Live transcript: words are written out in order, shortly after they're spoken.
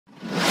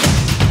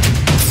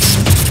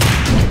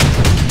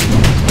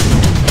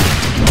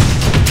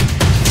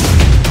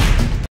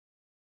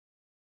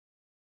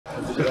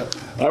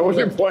I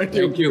wasn't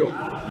pointing. Thank you.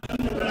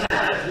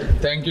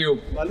 Thank you.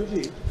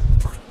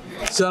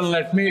 Sir,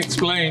 let me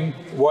explain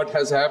what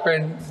has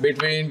happened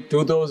between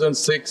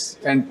 2006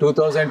 and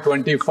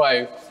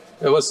 2025,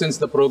 ever since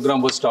the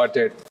program was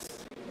started.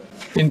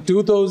 In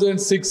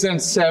 2006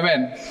 and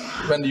 7,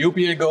 when the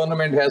UPA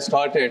government has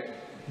started,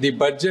 the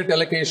budget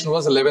allocation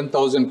was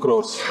 11,000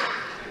 crores.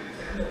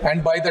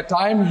 And by the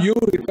time you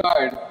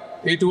retired,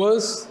 it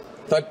was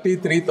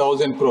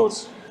 33,000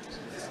 crores.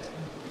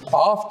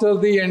 After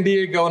the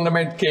NDA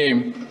government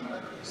came,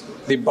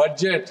 the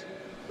budget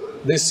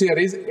this year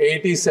is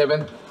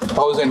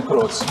 87,000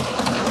 crores.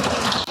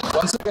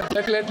 Once again,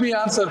 let me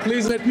answer.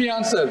 Please let me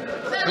answer.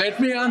 Let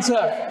me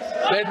answer.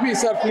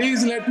 Sir,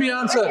 please let me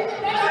answer.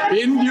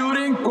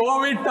 During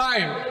COVID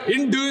time,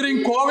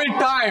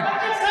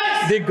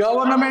 the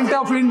government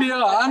of India,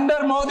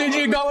 under Modi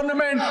ji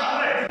government,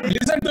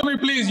 listen to me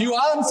please, you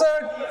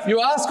answered,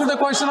 you asked the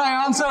question,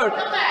 I answered.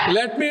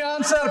 Let me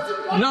answer.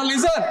 No,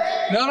 listen.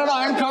 No,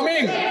 I'm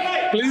coming.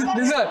 Please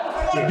listen.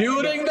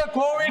 During the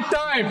COVID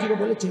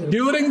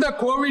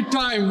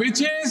time,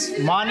 which is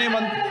Manya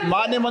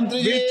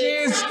Mantri ji, which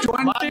is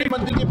 20. Manya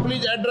Mantri ji,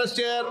 please address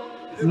here.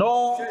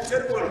 No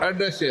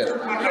address here.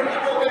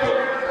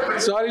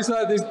 Sorry,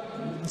 sir. This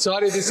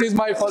is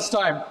my first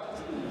time.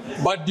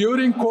 But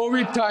during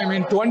COVID time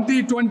in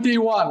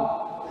 2021,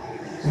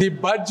 the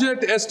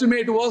budget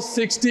estimate was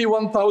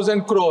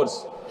 61,000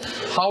 crores.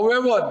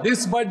 However,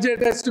 this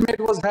budget estimate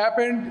was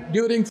happened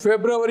during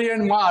February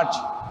and March.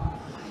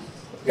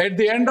 At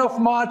the end of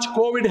March,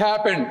 COVID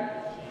happened,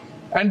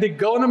 and the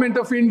government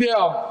of India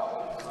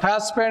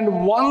has spent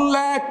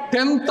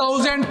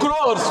 1,10,000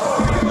 crores,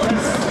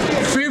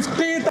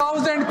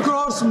 50,000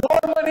 crores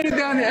more money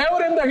than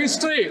ever in the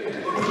history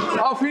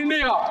of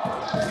India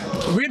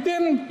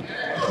within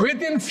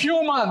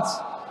few months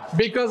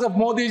because of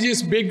Modi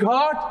ji's big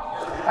heart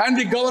and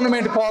the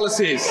government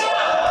policies.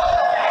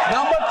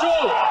 Number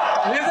two,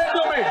 listen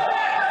to me.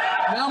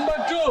 Number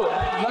two,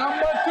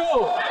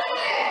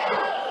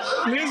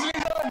 please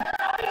listen.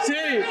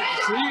 See,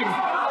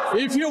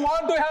 if you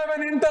want to have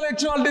an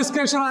intellectual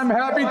discussion, I'm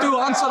happy to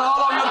answer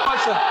all of your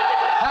questions.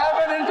 Have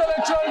an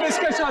intellectual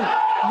discussion.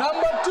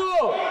 Number two,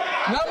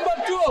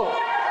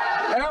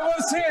 ever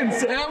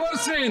since,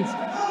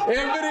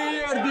 every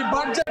year the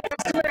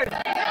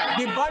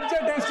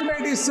budget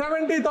estimate is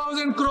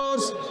 70,000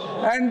 crores,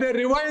 and the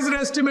revised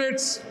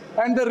estimates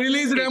and the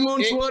released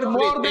amounts were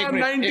more than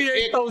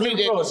 98,000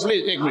 crores.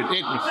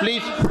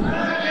 Please,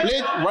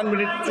 1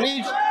 minute,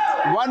 please.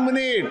 1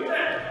 minute.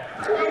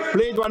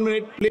 Please, 1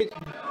 minute,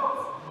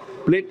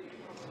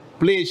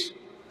 please,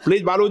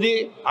 बालू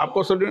जी,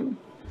 आपको सुन।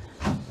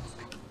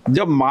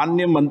 जब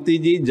माननीय मंत्री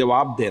जी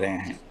जवाब दे रहे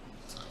हैं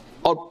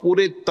और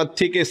पूरे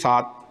तथ्य के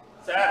साथ,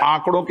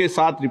 आंकड़ों के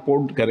साथ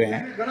रिपोर्ट कर रहे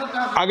हैं,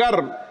 अगर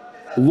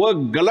वो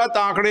गलत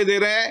आंकड़े दे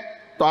रहे हैं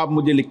तो आप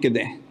मुझे लिख के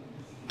दें।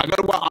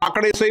 अगर वो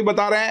आंकड़े सही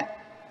बता रहे हैं,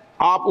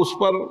 आप उस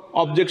पर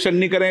ऑब्जेक्शन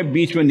नहीं करें,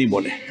 बीच में नहीं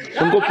बोले,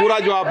 उनको पूरा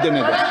जवाब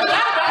देने दें।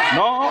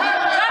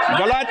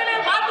 गलत।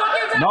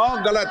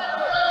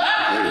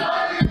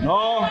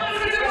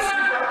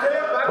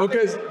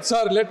 Okay,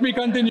 sir, let me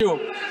continue.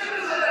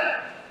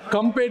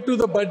 Compared to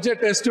the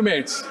budget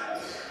estimates,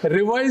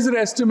 revised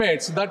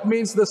estimates, that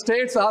means the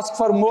states ask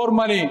for more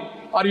money,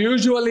 are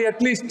usually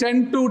at least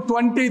 10 to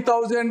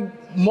 20,000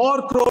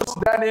 more crores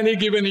than any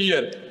given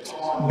year.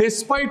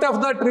 Despite of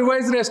that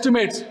revised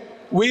estimates,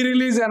 we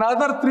release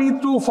another 3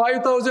 to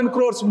 5,000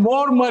 crores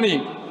more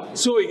money.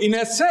 So in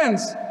a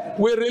sense,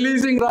 we're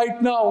releasing right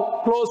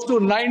now close to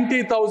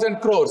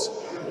 90,000 crores.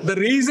 The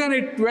reason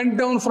it went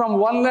down from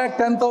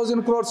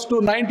 1,10,000 crores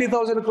to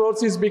 90,000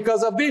 crores is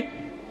because of the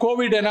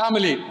COVID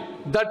anomaly.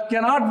 That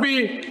cannot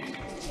be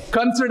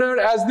considered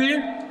as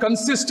the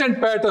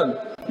consistent pattern.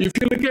 If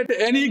you look at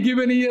any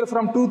given year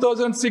from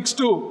 2006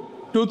 to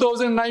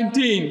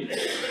 2019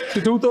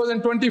 to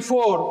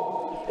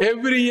 2024,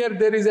 every year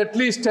there is at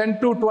least 10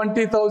 to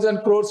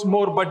 20,000 crores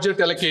more budget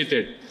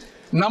allocated.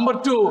 Number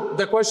two,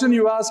 the question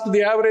you asked,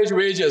 the average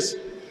wages.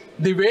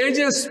 The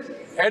wages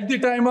at the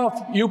time of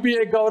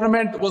UPA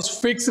government was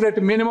fixed at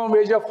a minimum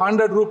wage of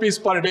 100 rupees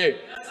per day.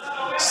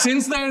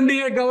 Since the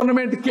NDA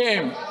government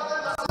came,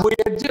 we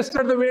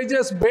adjusted the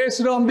wages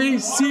based on the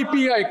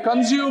CPI,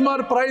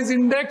 Consumer Price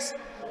Index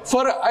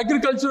for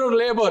agricultural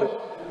labor.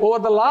 Over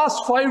the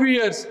last 5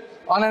 years,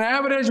 on an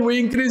average, we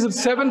increased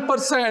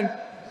 7%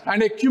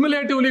 and a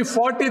cumulatively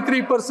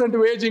 43%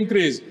 wage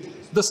increase.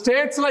 The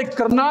states like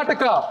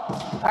Karnataka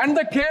and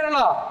the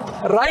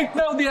Kerala, right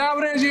now the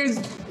average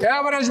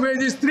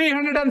wage is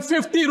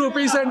 350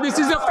 rupees, and this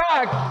is a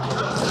fact.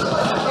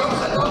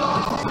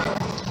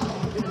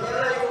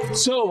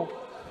 So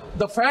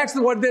the facts,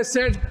 what they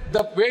said,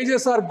 the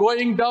wages are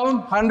going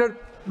down 100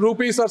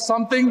 rupees or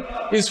something,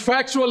 is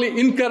factually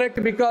incorrect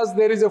because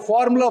there is a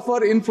formula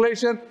for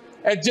inflation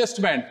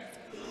adjustment.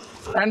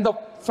 And the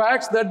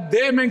facts that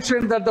they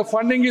mentioned that the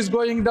funding is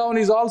going down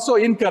is also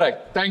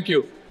incorrect. Thank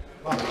you.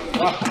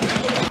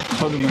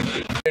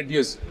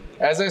 Reduce.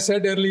 As I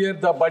said earlier,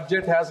 the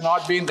budget has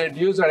not been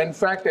reduced, and in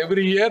fact,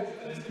 every year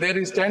there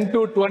is 10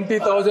 to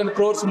 20,000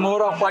 crores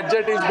more of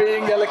budget is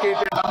being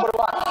allocated.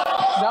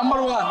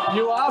 Number one,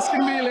 you asked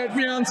me, let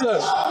me answer.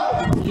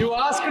 You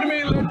asked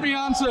me, let me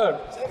answer.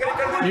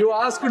 You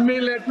asked me,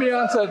 let me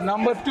answer.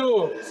 Number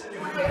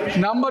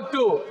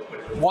two,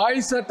 why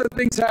certain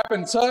things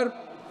happen, sir?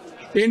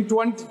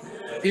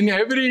 In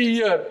every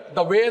year,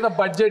 the way the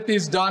budget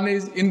is done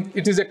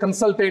it is a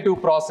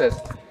consultative process.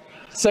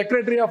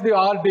 Secretary of the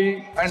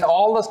RD and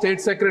all the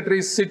state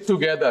secretaries sit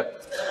together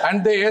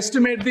and they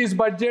estimate this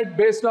budget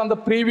based on the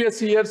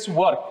previous year's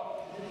work.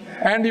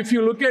 And if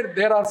you look at,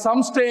 there are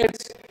some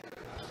states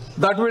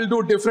that will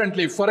do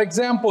differently. For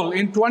example,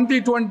 in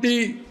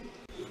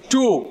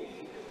 2022,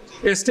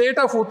 a state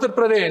of Uttar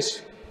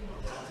Pradesh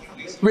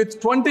with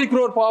 20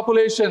 crore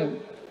population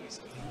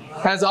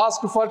has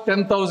asked for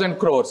 10,000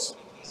 crores.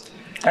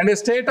 And a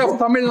state of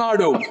Tamil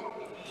Nadu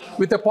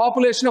with a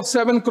population of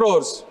 7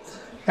 crores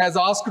has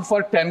asked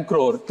for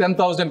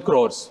 10,000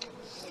 crores.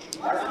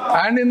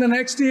 And in the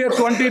next year,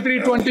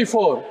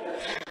 23-24,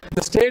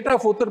 the state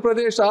of Uttar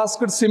Pradesh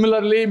asked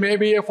similarly,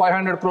 maybe a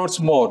 500 crores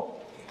more.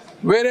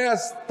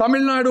 Whereas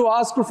Tamil Nadu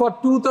asked for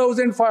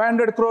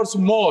 2,500 crores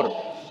more,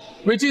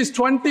 which is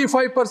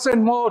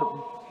 25%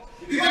 more.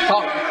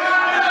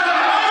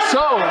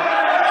 So,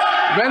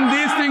 when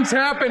these things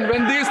happen,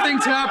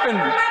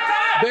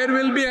 there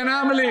will be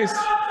anomalies.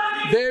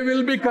 They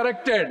will be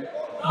corrected.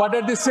 But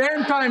at the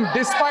same time,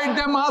 despite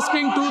them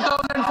asking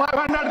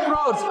 2,500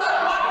 crores,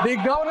 the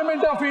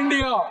government of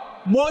India,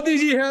 Modi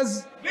ji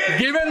has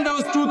given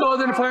those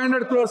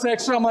 2,500 crores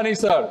extra money,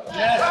 sir.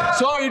 Yes.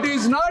 So it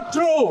is not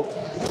true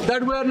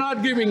that we are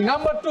not giving.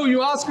 Number two,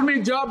 you asked me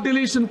job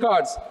deletion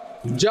cards.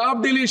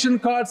 Job deletion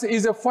cards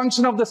is a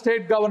function of the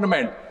state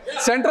government.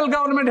 Central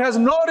government has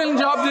no real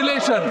job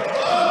deletion.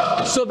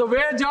 So the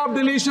way job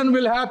deletion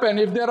will happen,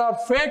 if there are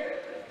fake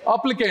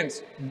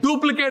applicants,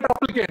 duplicate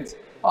applicants,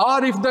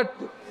 or if that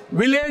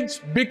village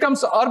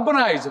becomes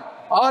urbanized,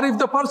 or if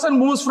the person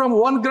moves from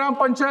one gram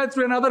panchayat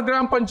to another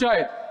gram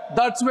panchayat,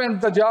 that's when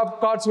the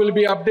job cards will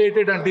be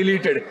updated and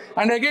deleted.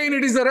 And again,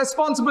 it is the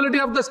responsibility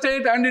of the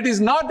state and it is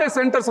not the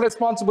center's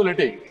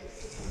responsibility.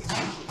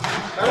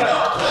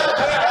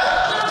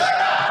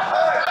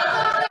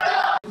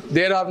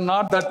 There are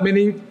not that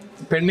many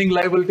pending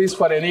liabilities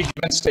for any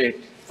given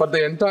state. For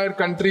the entire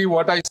country,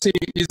 what I see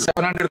is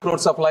 700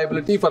 crores of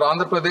liability. For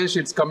Andhra Pradesh,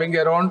 it's coming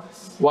around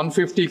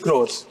 150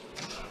 crores.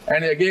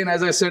 And again,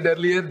 as I said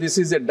earlier, this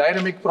is a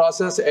dynamic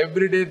process.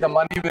 Every day, the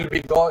money will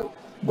be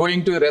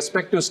going to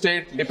respective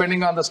state,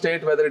 depending on the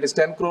state, whether it is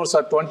 10 crores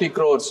or 20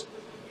 crores.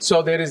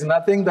 So there is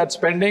nothing that's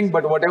pending,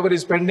 but whatever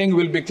is pending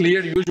will be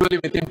cleared usually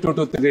within 2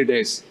 to 3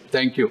 days.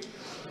 Thank you.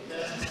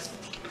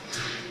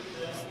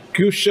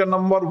 Question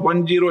number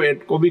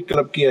 108 को भी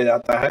club किया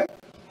जाता है.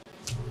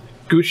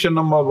 Question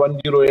number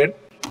 108